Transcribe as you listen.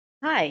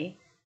Hi,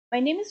 my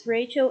name is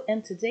Rachel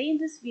and today in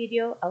this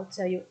video I'll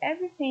tell you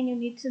everything you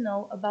need to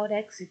know about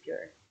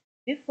Exipure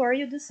before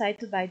you decide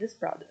to buy this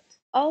product.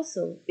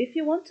 Also, if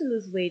you want to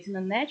lose weight in a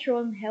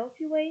natural and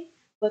healthy way,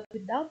 but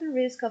without the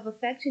risk of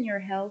affecting your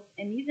health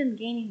and even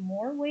gaining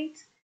more weight,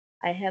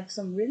 I have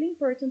some really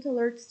important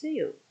alerts to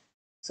you.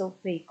 So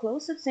pay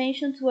close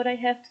attention to what I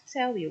have to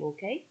tell you,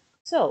 okay?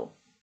 So,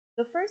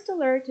 the first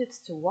alert is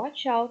to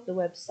watch out the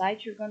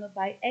website you're gonna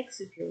buy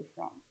Exipure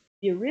from.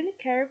 Be really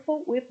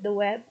careful with the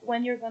web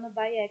when you're gonna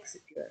buy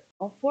Exipure.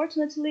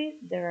 Unfortunately,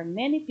 there are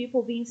many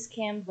people being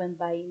scammed when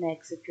buying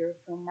Exipure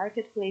from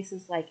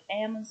marketplaces like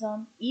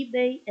Amazon,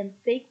 eBay, and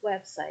fake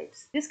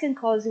websites. This can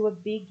cause you a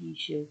big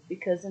issue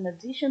because in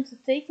addition to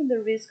taking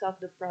the risk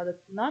of the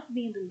product not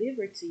being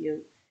delivered to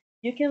you,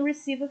 you can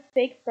receive a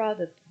fake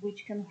product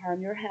which can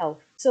harm your health.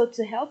 So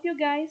to help you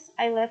guys,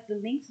 I left the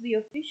link to the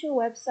official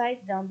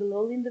website down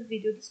below in the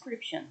video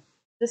description.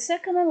 The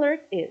second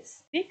alert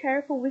is, be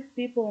careful with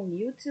people on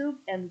YouTube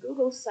and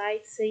Google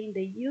sites saying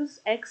they use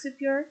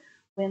Exipure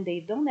when they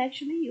don't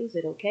actually use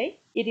it,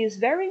 okay? It is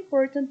very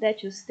important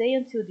that you stay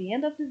until the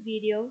end of the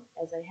video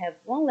as I have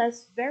one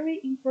last very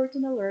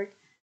important alert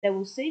that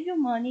will save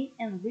you money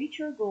and reach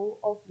your goal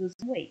of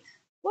losing weight.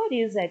 What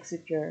is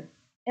Exipure?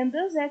 And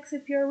does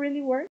Exipure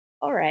really work?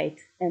 Alright,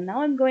 and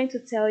now I'm going to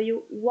tell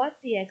you what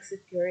the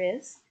Exipure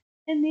is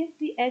and if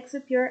the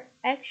Exipure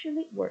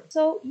actually works.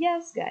 So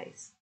yes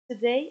guys,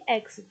 today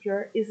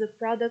Exipure is a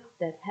product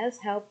that has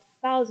helped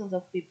thousands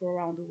of people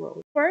around the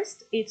world.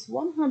 First, it's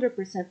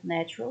 100%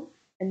 natural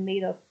and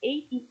made of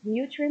 8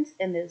 nutrients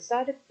and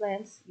exotic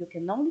plants you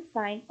can only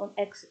find on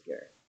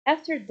Exipure.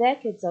 After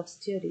decades of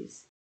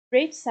studies,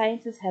 great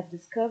scientists have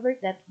discovered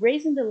that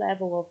raising the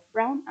level of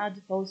brown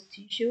adipose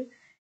tissue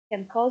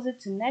can cause it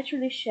to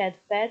naturally shed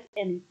fat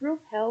and improve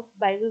health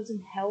by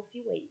losing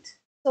healthy weight.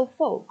 So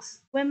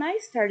folks, when I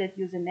started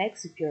using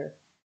Exipure,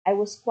 I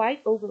was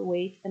quite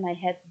overweight and I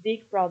had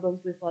big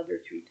problems with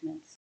other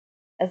treatments,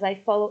 as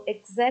I followed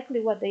exactly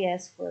what they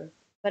asked for,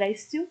 but I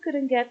still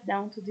couldn't get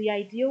down to the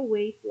ideal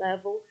weight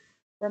level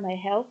for my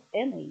health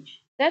and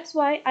age. That's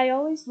why I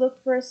always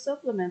looked for a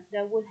supplement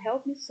that would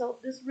help me solve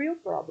these real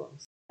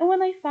problems. And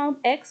when I found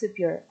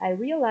Exipure, I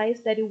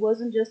realized that it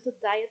wasn't just a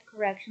diet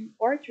correction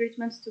or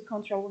treatments to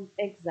control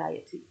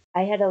anxiety.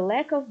 I had a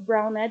lack of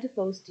brown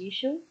adipose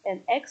tissue,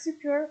 and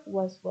Exipure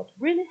was what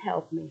really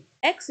helped me.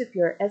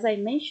 Exipure, as I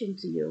mentioned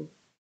to you,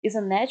 is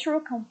a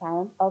natural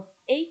compound of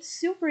 8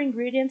 super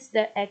ingredients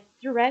that act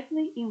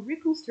directly in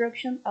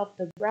reconstruction of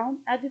the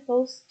brown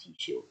adipose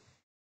tissue.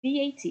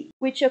 BAT,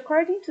 which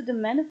according to the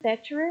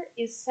manufacturer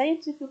is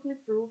scientifically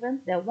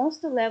proven that once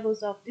the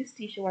levels of this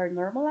tissue are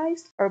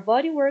normalized, our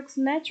body works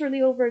naturally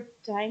over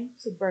time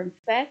to burn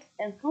fat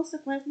and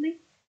consequently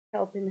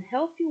help in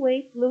healthy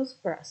weight loss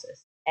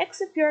process.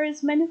 Exipure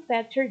is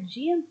manufactured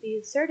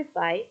GMP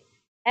certified,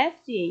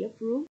 FDA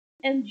approved,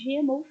 and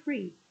GMO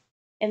free,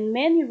 and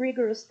many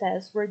rigorous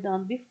tests were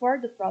done before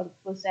the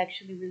product was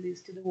actually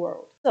released to the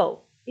world. So,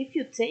 if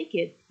you take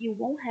it, you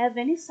won't have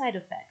any side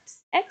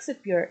effects.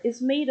 Exipure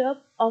is made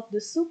up of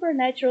the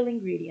supernatural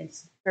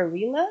ingredients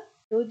perilla,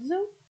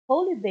 kudzu,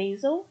 holy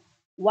basil,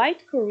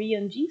 white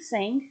Korean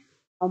ginseng,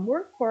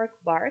 amur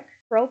cork bark,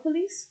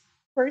 propolis,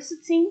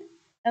 quercetin,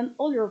 and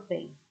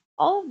oleuropein.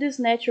 All of these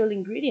natural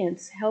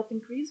ingredients help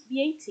increase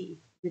BAT,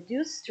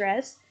 reduce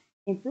stress,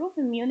 improve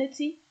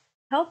immunity,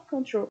 help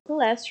control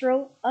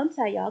cholesterol,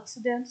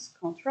 antioxidants,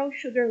 control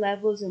sugar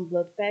levels and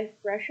blood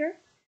pressure,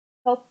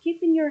 help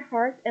keeping your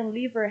heart and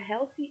liver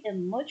healthy,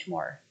 and much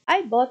more.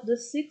 I bought the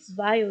 6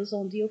 vials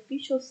on the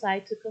official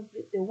site to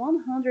complete the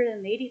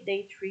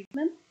 180-day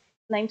treatment,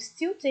 and I'm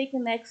still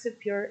taking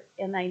Exipure,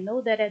 and I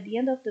know that at the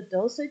end of the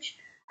dosage,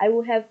 I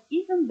will have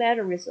even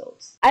better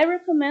results. I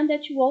recommend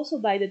that you also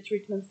buy the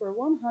treatment for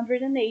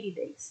 180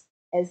 days,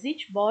 as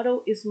each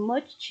bottle is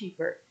much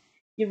cheaper.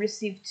 You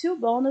receive 2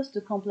 bonus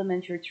to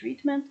complement your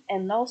treatment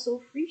and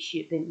also free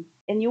shipping.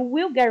 And you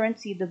will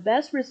guarantee the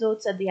best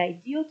results at the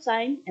ideal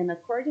time and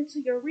according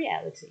to your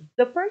reality.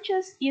 The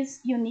purchase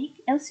is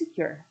unique and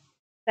secure,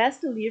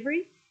 fast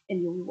delivery,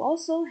 and you will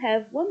also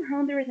have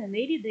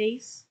 180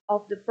 days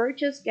of the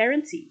purchase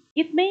guarantee.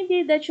 It may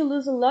be that you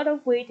lose a lot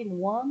of weight in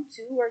 1,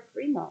 2, or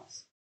 3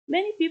 months.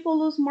 Many people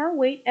lose more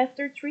weight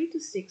after 3 to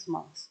 6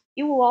 months.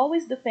 It will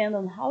always depend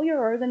on how your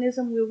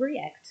organism will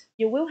react.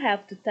 You will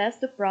have to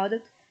test the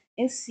product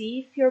and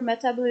see if your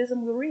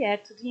metabolism will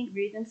react to the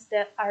ingredients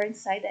that are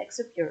inside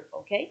Exipure,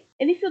 okay?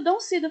 And if you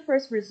don't see the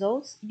first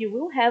results, you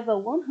will have a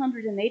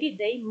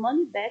 180-day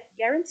money-back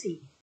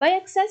guarantee. By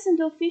accessing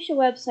the official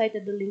website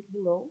at the link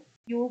below,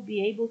 you will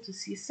be able to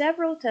see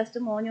several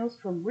testimonials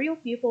from real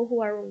people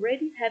who are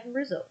already having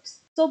results.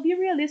 So be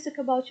realistic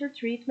about your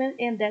treatment,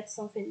 and that's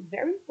something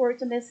very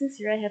important and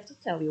sincere I have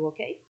to tell you,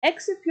 okay?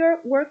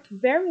 Exipure worked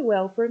very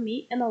well for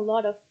me and a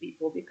lot of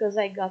people because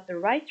I got the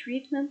right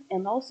treatment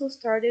and also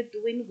started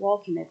doing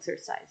walking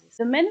exercises.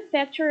 The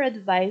manufacturer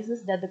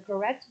advises that the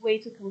correct way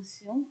to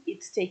consume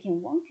is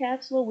taking one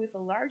capsule with a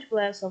large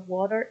glass of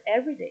water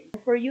every day.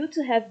 For you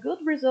to have good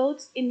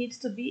results, it needs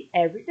to be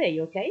every day,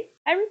 okay?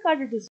 I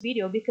recorded this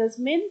video because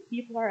many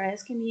people are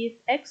asking me if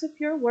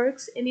Exipure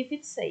works and if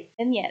it's safe.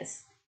 And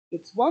yes,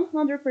 it's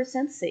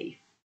 100% safe.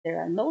 There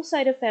are no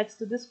side effects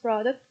to this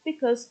product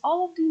because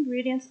all of the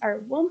ingredients are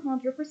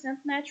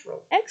 100%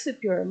 natural.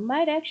 Exipure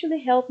might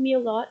actually help me a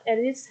lot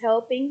and it's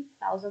helping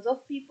thousands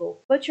of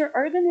people. But your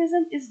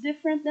organism is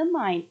different than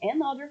mine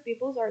and other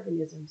people's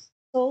organisms.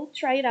 So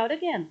try it out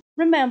again.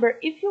 Remember,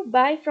 if you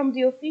buy from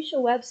the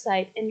official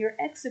website and your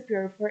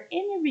Exipure for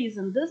any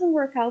reason doesn't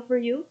work out for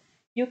you,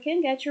 you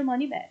can get your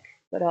money back.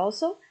 But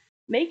also,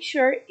 make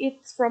sure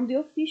it's from the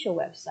official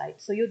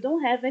website so you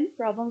don't have any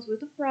problems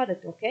with the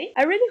product, okay?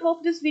 I really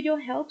hope this video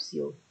helps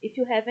you. If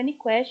you have any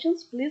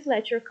questions, please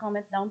let your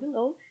comment down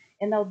below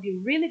and I'll be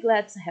really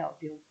glad to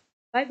help you.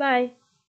 Bye bye!